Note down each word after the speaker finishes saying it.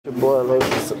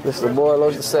This is the boy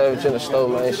LosDaSavage in the store,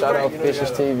 man. Shout out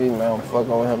Fishes TV, man. I'm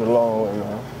fucking with him the long way,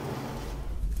 man.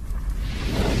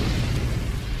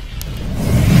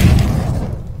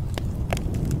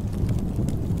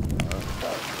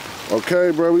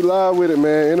 Okay, bro, we live with it,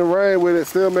 man. In the rain with it,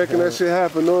 still making that shit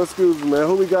happen. No excuses, man.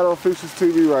 Who we got on Fishes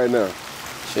TV right now?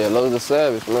 Shit,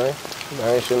 LosDaSavage, man.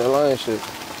 I ain't shooting that lying shit.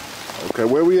 Okay,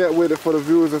 where we at with it for the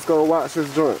viewers that's gonna watch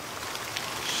this joint?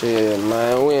 Shit,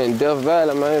 man, we in Death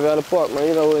Valley, man, Valley Park, man,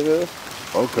 you know what it is.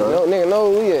 Okay. Nigga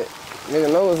know where we at. Nigga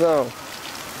know what's on.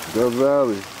 Death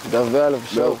Valley. Death Valley for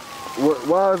sure.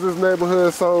 Why is this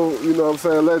neighborhood so, you know what I'm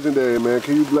saying, legendary, man?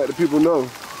 Can you let the people know?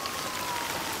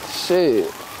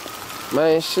 Shit.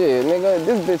 Man, shit, nigga,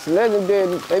 this bitch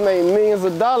legendary. They made millions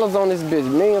of dollars on this bitch.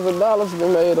 Millions of dollars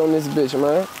been made on this bitch,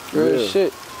 man. Real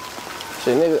shit.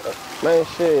 Shit, nigga, man,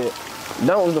 shit.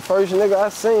 Dump was the first nigga I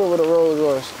seen with a Rolls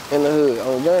Royce in the hood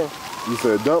on the game. You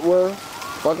said Dump was?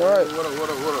 Fucking right. What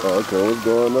up? Oh, okay, what's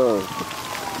going on?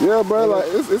 Yeah, bro, like,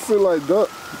 it's like Dump.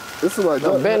 It's like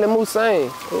Dump. Ben10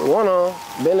 one on,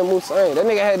 Ben10. That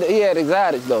nigga had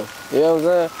exotics though. You know what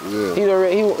I'm saying?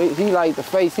 Yeah. He like the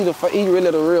face. He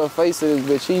really the real face of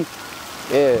this bitch. He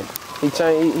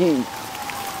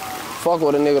fuck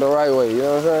with a nigga the right way. You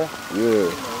know what I'm saying? Yeah.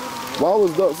 Why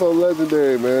was Dump so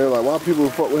legendary, man? Like, why people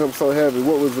fuck with him so heavy?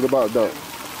 What was it about Dump?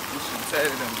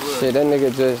 Shit, that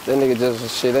nigga just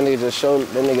showed,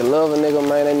 that nigga love a nigga,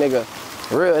 man. That nigga,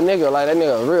 real nigga, like that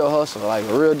nigga a real hustler, like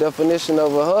a real definition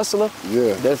of a hustler.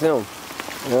 Yeah. That's him.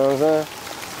 You know what I'm saying?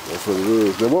 That's what it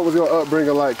is. Then what was your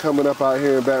upbringing like coming up out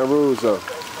here in Baton Rouge, though?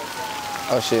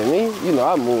 Oh shit, me? You know,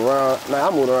 I moved around. Man, I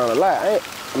moved around a lot.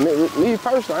 Me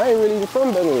personally, I ain't really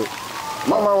from Baton Rouge.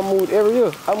 My mama moved every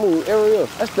year. I moved every year.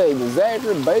 I stayed in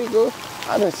Zachary, Baker.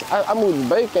 I moved to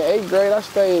Baker in 8th grade. I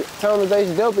stayed Thomas H.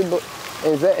 Delpy,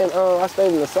 and I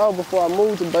stayed in the South before I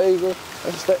moved to Baker.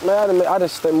 I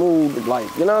just moved, like,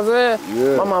 you know what I'm saying?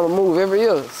 Yeah. My mama moved every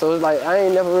year. So it's like, I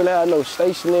ain't never really had no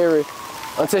stationary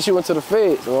until she went to the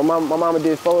feds. So my mama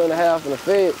did 4.5 in the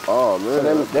feds. Oh, man.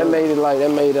 So that made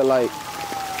it like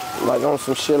on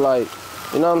some shit like,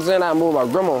 you know what I'm saying? I moved my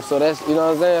grandma, so that's, you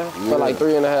know what I'm saying? Yeah. For like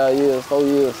 3.5 years, 4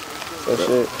 years, that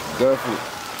shit.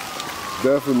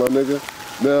 Definitely, my nigga.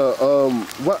 Now,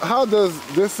 how does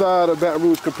this side of Baton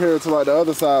Rouge compare to like the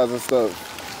other sides and stuff?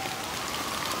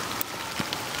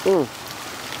 Man,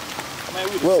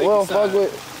 we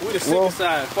the sicker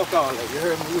side. Fuck all that. You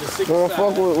heard me? We the sicker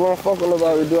side. We don't fuck with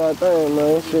nobody. We do our thing,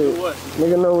 man. Shit. Do what?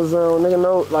 Nigga know what's on. Nigga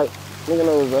know what's up. You know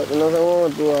what I'm saying? We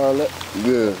don't do all that.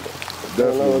 Yeah,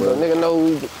 definitely. Nigga know who.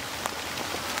 You ain't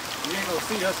gonna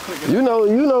see us quick. You know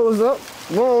what's up.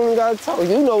 You don't even gotta talk.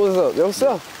 You know what's up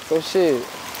yourself. So shit.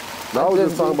 I was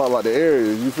just talking about like the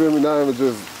areas. You feel me? Not even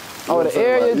just. Oh, the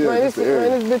area, like,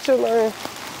 man. This bitch up, man.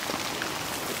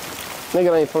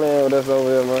 Nigga ain't playing with us over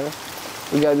here, man.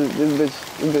 We got this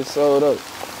bitch sold up.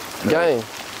 Game.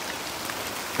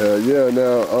 Hell yeah.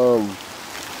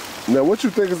 Now what you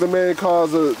think is the main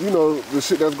cause of, you know, the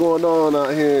shit that's going on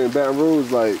out here in Baton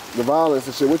Rouge, like the violence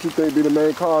and shit? What you think be the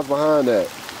main cause behind that?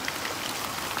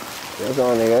 That's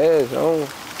all nigga is,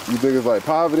 You think it's like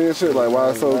poverty and shit? Like why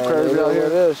it's so crazy out here?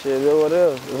 It is, shit. It is what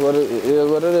it is. It is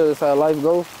what it is. It's how life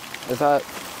goes. It's how,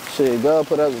 shit, God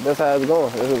put up, that's how it's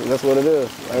going. That's what it is.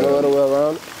 Ain't no other way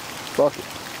around it. Fuck it.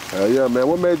 Hell yeah, man.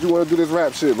 What made you want to do this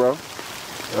rap shit, bro?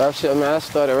 Rap shit, man, I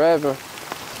started rapping.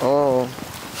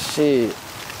 Shit.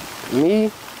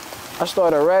 Me, I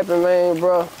started rapping, man,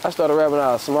 bro. I started rapping when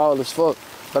I was small as fuck.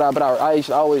 But I used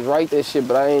to always write that shit,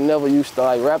 but I ain't never used to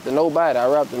like rap to nobody. I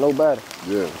rap to nobody.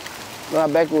 Yeah. My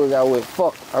backwards I went,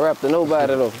 fuck. I rap to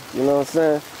nobody though. You know what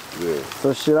I'm saying? Yeah.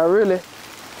 So shit, I really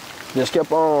just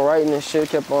kept on writing this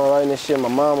shit, My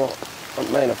mama,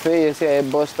 man, the feds had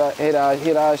hit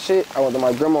our shit. I went to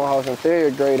my grandma's house in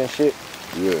 3rd grade and shit.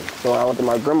 Yeah. So I went to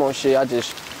my grandma's shit. I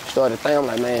just started thinking, I'm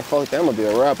like, man, fuck that, I'm gonna be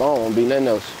a rapper. I don't wanna be nothing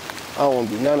else. I don't wanna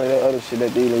be none of that other shit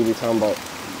that these niggas be talking about.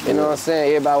 You know what I'm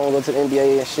saying? Everybody wanna go to the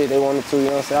NBA and shit. They wanted to, you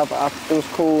know what I'm saying? It was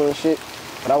cool and shit,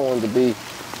 but I wanted to be,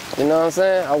 you know what I'm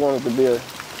saying? I wanted to be a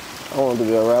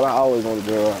rapper. I always wanted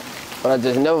to be a rapper. But I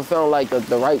just never felt like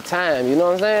the right time, you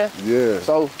know what I'm saying? Yeah.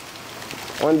 So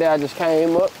one day I just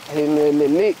came up, hit me a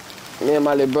little lick. Me and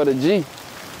my little brother G,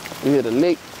 we hit a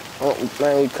lick.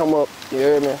 Man, we come up, you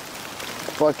heard me?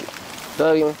 Fuck it.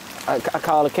 Thuggin'. I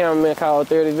called the cameraman, called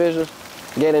 30 visuals.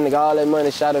 Get in all that money,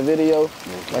 shot a video.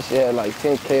 My shit had like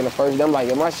 10K in the first day. I'm like,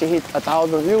 if my shit hit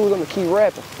 1,000 views, I'm gonna keep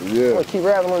rapping. Yeah. I'm gonna keep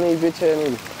rapping on these bitch ass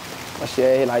niggas. My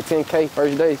shit hit like 10K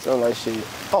first day, so I'm like, shit.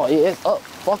 Oh yeah, it's up.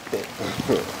 Fuck that.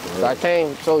 So I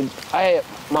came. So I had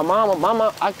my mama.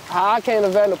 How I came to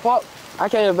Valley Park. I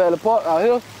came to Valley Park out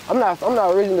here. I'm not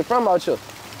originally from out here.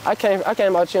 I came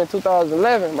out here in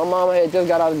 2011. My mama had just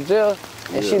got out of jail,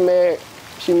 and she married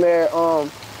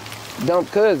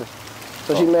Dump cousin.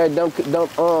 So she married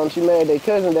she married their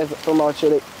cousin that's from out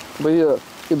here. But you know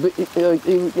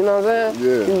what I'm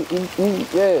saying?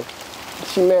 Yeah.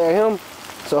 She married him.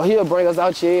 So he'll bring us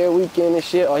out here every weekend and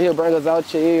shit, or he'll bring us out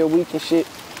here every week and shit.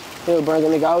 He'll bring a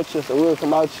nigga out here, so we'll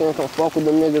come out here and come fuck with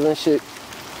them niggas and shit.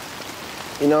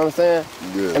 You know what I'm saying?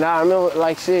 Yeah. And I remember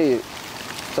like shit.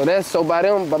 So by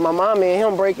them, but my mom and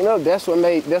him breaking up, that's what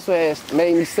has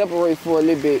made me separate for a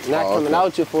little bit, not coming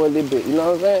out here for a little bit. You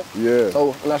know what I'm saying? Yeah.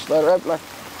 So when I started rapping, I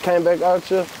came back out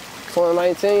here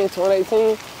 2019,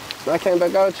 2018. When I came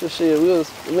back out here, shit, we've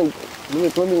been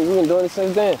doing it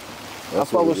since then. I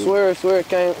fuck with Swear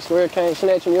came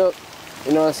snatch me up.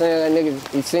 You know what I'm saying? That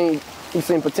nigga, he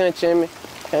seen potential in me.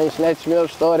 Came snatch me up,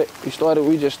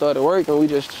 we just started working, we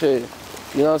just shit.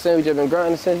 You know what I'm saying? We just been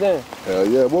grinding since then. Hell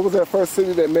yeah. What was that first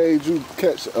city that made you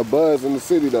catch a buzz in the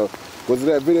city though? Was it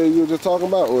that video you were just talking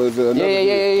about, or is it another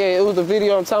video? Yeah. It was the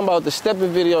video I'm talking about, the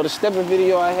stepping video. The stepping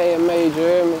video I had made, you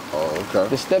hear me? Oh, okay.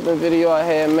 The stepping video I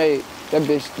had made. That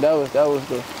bitch, that was the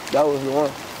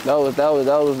one. That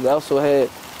was what had.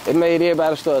 It made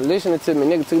everybody start listening to me.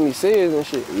 Nigga took me serious and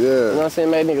shit. Yeah. You know what I'm saying?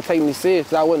 Made nigga take me serious.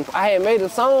 Cause I had made a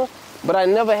song, but I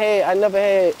never had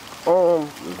the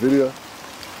video?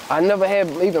 I never had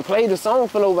even played a song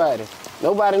for nobody.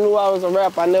 Nobody knew I was a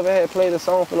rapper. I never had played a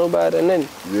song for nobody and then.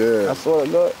 Yeah. I swear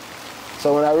to God.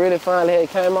 So when I really finally had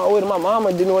came out with it, my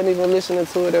mama wasn't even listening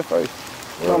to it at first.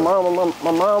 Yeah.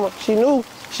 My mama, she knew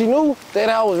that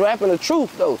I was rapping the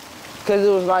truth though. Cause it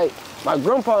was like my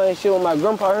grandpa and shit, when my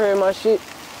grandpa heard my shit,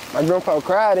 my grandpa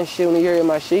cried and shit when he heard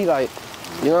my shit, like,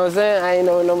 you know what I'm saying? I ain't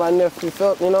know my nephew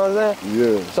felt, you know what I'm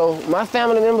saying? Yeah. So my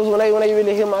family members, when they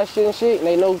really hear my shit and shit, and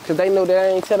they know, cause they know that I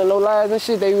ain't telling no lies and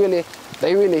shit, they really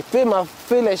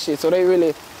feel that shit. So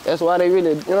that's why they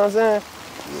really, you know what I'm saying?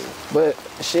 Yeah. But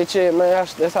shit, man,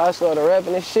 that's how I started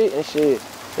rapping and shit.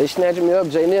 They snatched me up.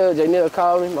 J Neil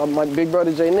called me, my big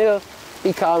brother J Neil,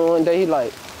 he called me one day, he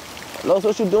like, Los,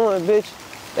 what you doing, bitch?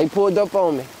 They pulled up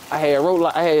on me. I had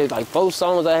like 4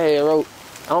 songs I had wrote.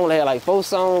 I only had like 4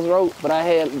 songs wrote, but I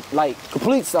had like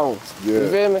complete songs. Yeah. You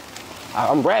feel me?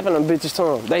 I'm rapping them bitches to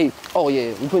them. We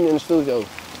put me in the studio.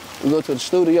 We go to the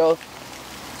studio.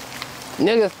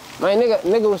 Nigga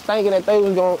was thinking that they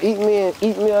was gonna eat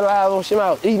me alive on shit.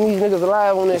 I was eating these niggas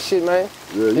alive on that shit, man.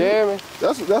 Yeah, you hear me?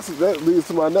 That leads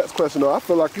to my next question though. I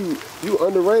feel like you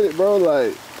underrated, bro.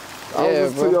 Like I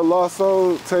was listening to your Lost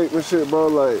Soul tape and shit, bro.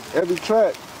 Like every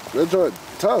track, that joint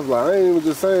tough. Like I ain't even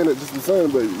just saying it just to say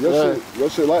it, but your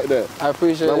shit like that. I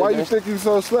appreciate it. Like why you think you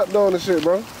so slept on and shit,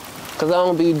 bro? Cause I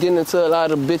don't be getting into a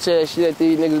lot of bitch ass shit that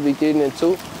these niggas be getting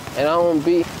into, and I don't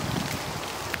be.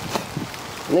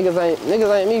 Niggas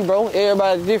ain't me, bro.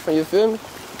 Everybody different. You feel me?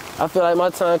 I feel like my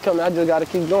time coming. I just gotta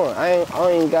keep going. I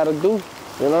ain't gotta do.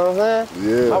 You know what I'm saying?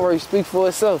 Yeah. My work speak for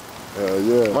itself. Hell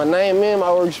yeah. My name and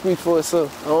my work speak for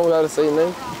itself. I don't gotta say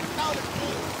nothing.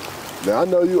 Now I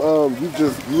know you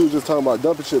was just talking about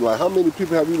dumping shit. Like how many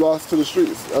people have you lost to the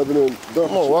streets other than dumping shit?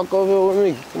 Come on, walk over here with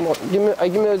me. Come on,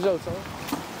 give me a joke, son.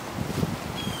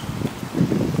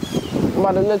 I'm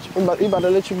about to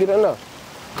let you get in there.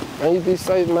 Man, you be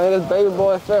safe, man. That's baby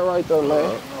boy fat right there,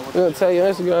 man. We gonna tell your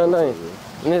Instagram name.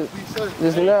 And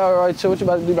this now, right, chill. What you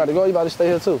about to do? You about to go? You about to stay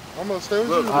here too? I'm gonna stay with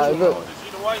you. All right, good.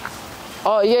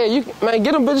 Oh yeah, man,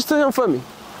 get them bitches to him for me.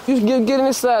 You get in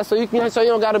this side so you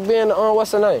don't gotta be in the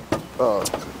what's the name?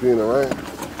 Be in the rain?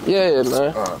 Yeah,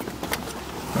 man.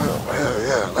 Hell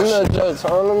yeah. Give me a joke,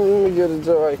 Tom. Let me get a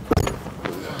joke right quick.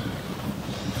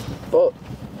 Oh.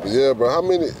 Yeah, bro.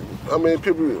 How many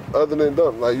people other than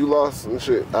Dump, like you lost and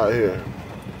shit out here?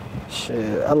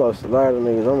 Shit, I lost a lot of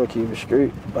niggas. I'm gonna keep it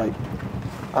straight. Like,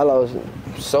 I lost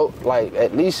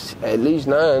at least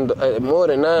 9, more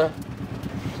than 9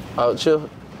 out here.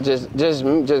 Just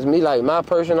me, like my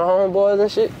personal homeboys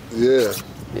and shit. Yeah.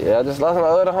 Yeah, I just lost my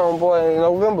other homeboy in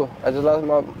November. I just lost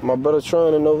my brother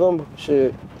Tron in November.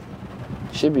 Shit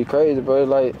be crazy, bro.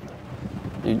 Like,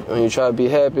 when you try to be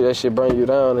happy, that shit bring you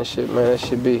down and shit, man. That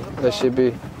shit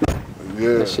be.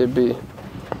 Yeah. That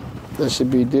should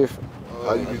be different.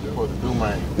 How you be supposed to do,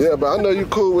 man? Yeah, but I know you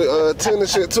cool with 10 and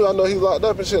shit too. I know he locked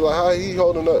up and shit. Like how he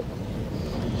holding up?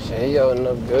 Shit, he holding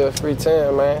up good. Free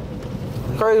 10, man.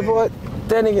 Crazy boy.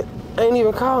 That nigga ain't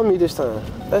even called me this time.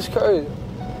 That's crazy.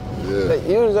 Yeah. Like,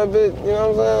 use that bitch, you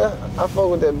know what I'm saying? I fuck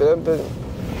with that bitch. That bitch.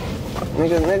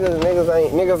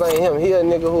 Niggas ain't him. He a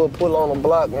nigga who'll pull on the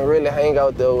block and really hang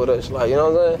out there with us. Like, you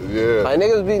know what I'm saying? Yeah. Like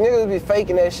niggas be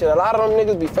faking that shit. A lot of them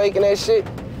niggas be faking that shit.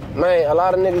 Man, a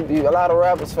lot of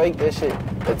rappers fake that shit.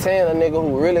 But 10 a nigga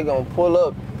who really gonna pull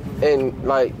up and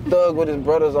like thug with his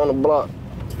brothers on the block.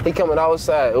 He coming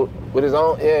outside with his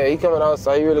own, yeah, he coming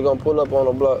outside, he really gonna pull up on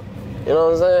the block. You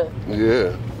know what I'm saying?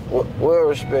 Yeah. Well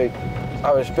respect.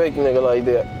 I respect a nigga like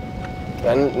that.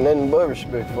 Got nothing but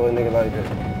respect for a nigga like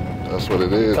that. That's what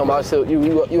it is. Come out here,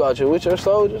 you out here with your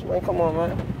soldiers, man, come on,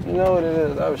 man. You know what it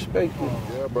is, I respect you.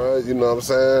 Yeah, bro, you know what I'm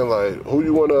saying? Like, who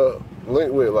you wanna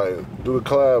link with, like, do the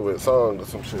collab with, song or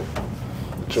some shit?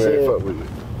 But you ain't fuck with it.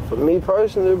 For me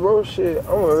personally, bro, shit,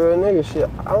 I'm a real nigga, shit.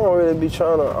 I don't really be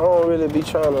trying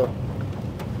to,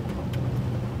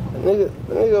 nigga,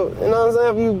 you know what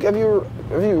I'm saying? If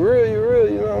you real, you real,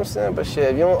 you know what I'm saying? But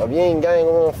shit, if you ain't gang, I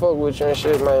won't fuck with you and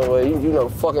shit, man, well, you know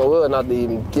fucking well not to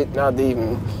even,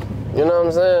 you know what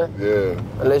I'm saying?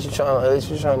 Yeah. Unless you trying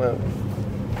to,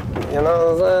 you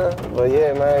know what I'm saying? But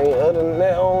yeah, man, other than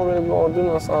that, I don't really want to do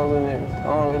no songs with niggas. I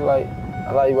don't really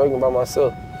I like working by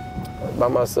myself. By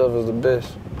myself is the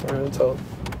best. Real talk.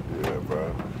 Yeah,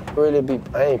 bro. Really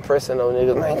I ain't pressing no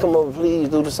niggas. Man, come over, please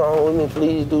do the song with me.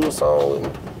 Please do the song with me.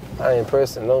 I ain't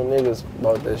pressing no niggas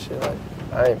about that shit. Like,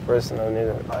 I ain't pressing no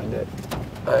niggas like that.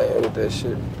 I ain't with that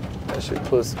shit. That shit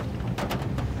pussy.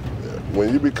 Yeah.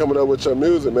 When you be coming up with your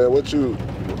music, man, what you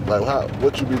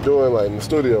be doing like in the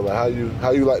studio? Like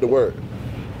how you like to work?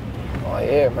 Oh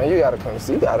yeah, man, you gotta come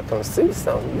see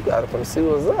something. You gotta come see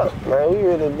what's up, man. We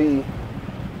really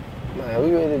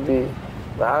be.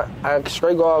 Like, I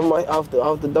straight go off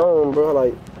the dome, bro.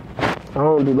 Like, I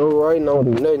don't do no writing, I don't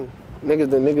do nothing. Niggas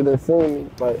done seen me.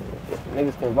 Like,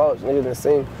 niggas can vouch, niggas done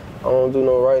seen me. I don't do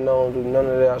no writing, I don't do none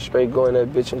of that. I straight go in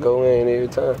that bitch and go in every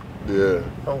time. Yeah.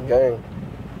 I'm gang.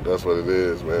 That's what it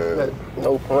is, man. Like,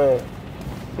 no plan.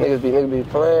 Niggas be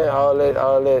playing, all that.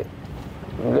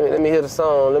 Let me hear the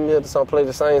song, play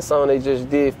the same song they just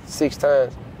did 6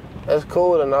 times. That's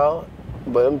cool and all,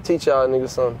 but let me teach y'all niggas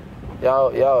something.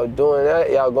 Y'all doing that,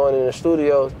 y'all going in the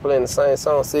studio, playing the same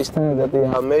song 6 times after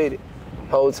y'all made it.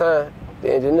 Whole time,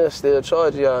 the engineer still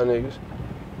charge y'all niggas.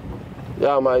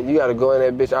 You gotta go in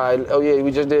that bitch, all right, oh yeah,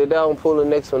 we just did that one, pull the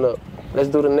next one up. Let's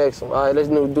do the next one, all right, let's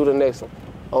do the next one.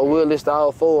 Or we'll list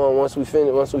all 4 on once we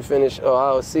finish,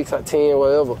 all 6 or 10,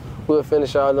 whatever. We'll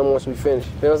finish all them once we finish.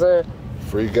 You know what I'm saying?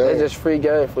 Free game. That's just free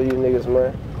game for you niggas,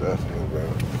 man. Definitely,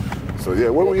 man. So yeah,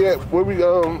 where we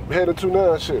headed to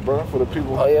now, shit, bro, for the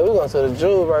people? Oh yeah, we going to the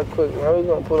Juve right quick, man. We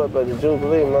gonna pull up at the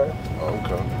Jubilee, man.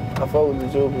 Okay. I fuck with the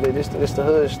Jubilee. This the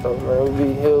hood stuff, man. We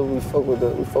be here, we fuck with the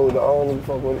owner, we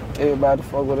fuck with everybody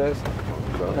fuck with us.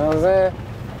 Okay. You know what I'm saying?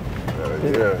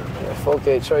 Yeah. Yeah, fuck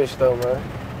that church though, man.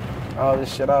 All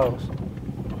this shit ours.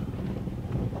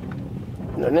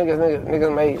 You know,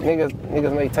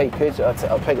 niggas may take picture.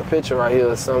 I'll take a picture right here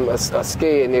or something. A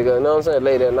scared nigga, you know what I'm saying?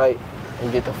 Late at night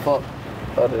and get the fuck.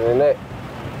 Other than that,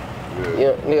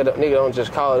 yeah. Nigga don't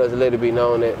just call us to let it be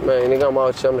known that, man, nigga, I'm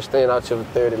out here, I'm gonna stand out here for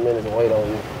 30 minutes and wait on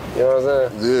you. You know what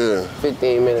I'm saying? Yeah.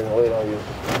 15 minutes and wait on you.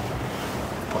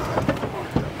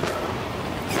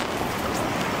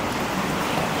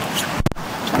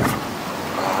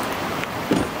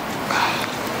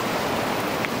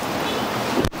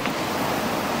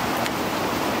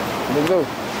 Let's go.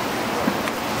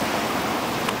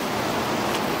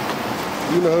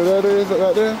 You know who that is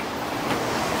right there?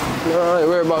 No, I ain't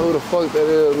worried about who the fuck that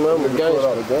is, man. I'm a gangster.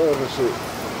 Out the guns and shit.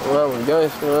 Man, I'm a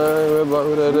gangster, man. I ain't worried about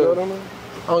who that is. Know them?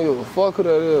 I don't give a fuck who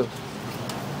that is.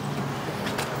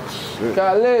 Shit.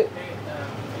 Got lit.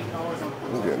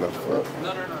 I'm getting up front.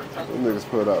 Them niggas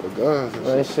put out the guns and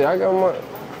Man, shit, I got my...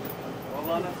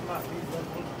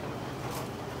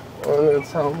 What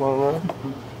nigga talking about, man?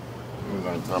 We're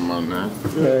gonna talk about that.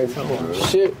 Yeah, ain't talking about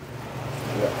shit.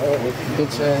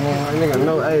 Bitch ass nigga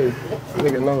know, hey,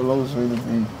 nigga know Los really be.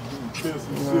 Man,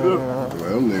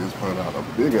 them niggas put out a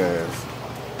big ass.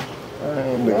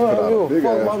 Them niggas put out a big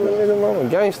ass. I'm a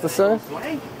gangster, son.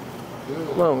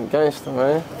 I'm a gangster,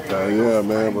 man. Yeah,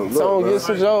 man, but look, So get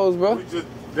some Joes, bro.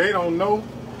 They don't know.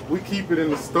 We keep it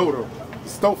in the store though. The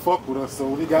store fuck with us, so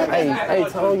we got it. Hey,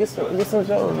 Tom, get some Joes,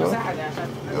 bro.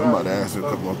 Yeah, I'm about to ask you a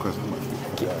couple more questions.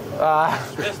 Nah,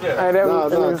 because I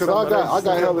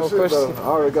got hella shit though. I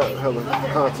already got hella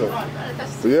content.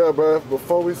 But yeah, bro,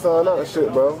 before we sign out and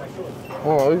shit, bro.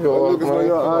 Oh, we go. Niggas know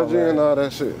your IG and all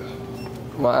that shit.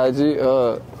 My IG,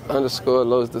 underscore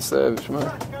LosDaSavage,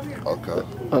 man. Okay.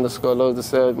 Underscore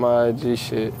LosDaSavage, my IG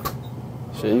shit.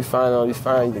 Shit, you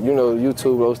know,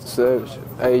 YouTube LosDaSavage.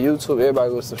 Hey, YouTube, everybody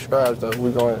go subscribe though.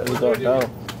 We going down.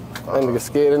 That nigga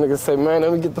scared. That nigga say, man,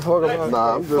 let me get the fuck out.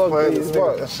 Nah, I'm just playing the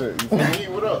spot and shit. You feel me?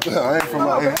 What up? I ain't from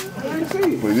out here.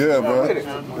 But yeah, bro.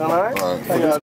 All right.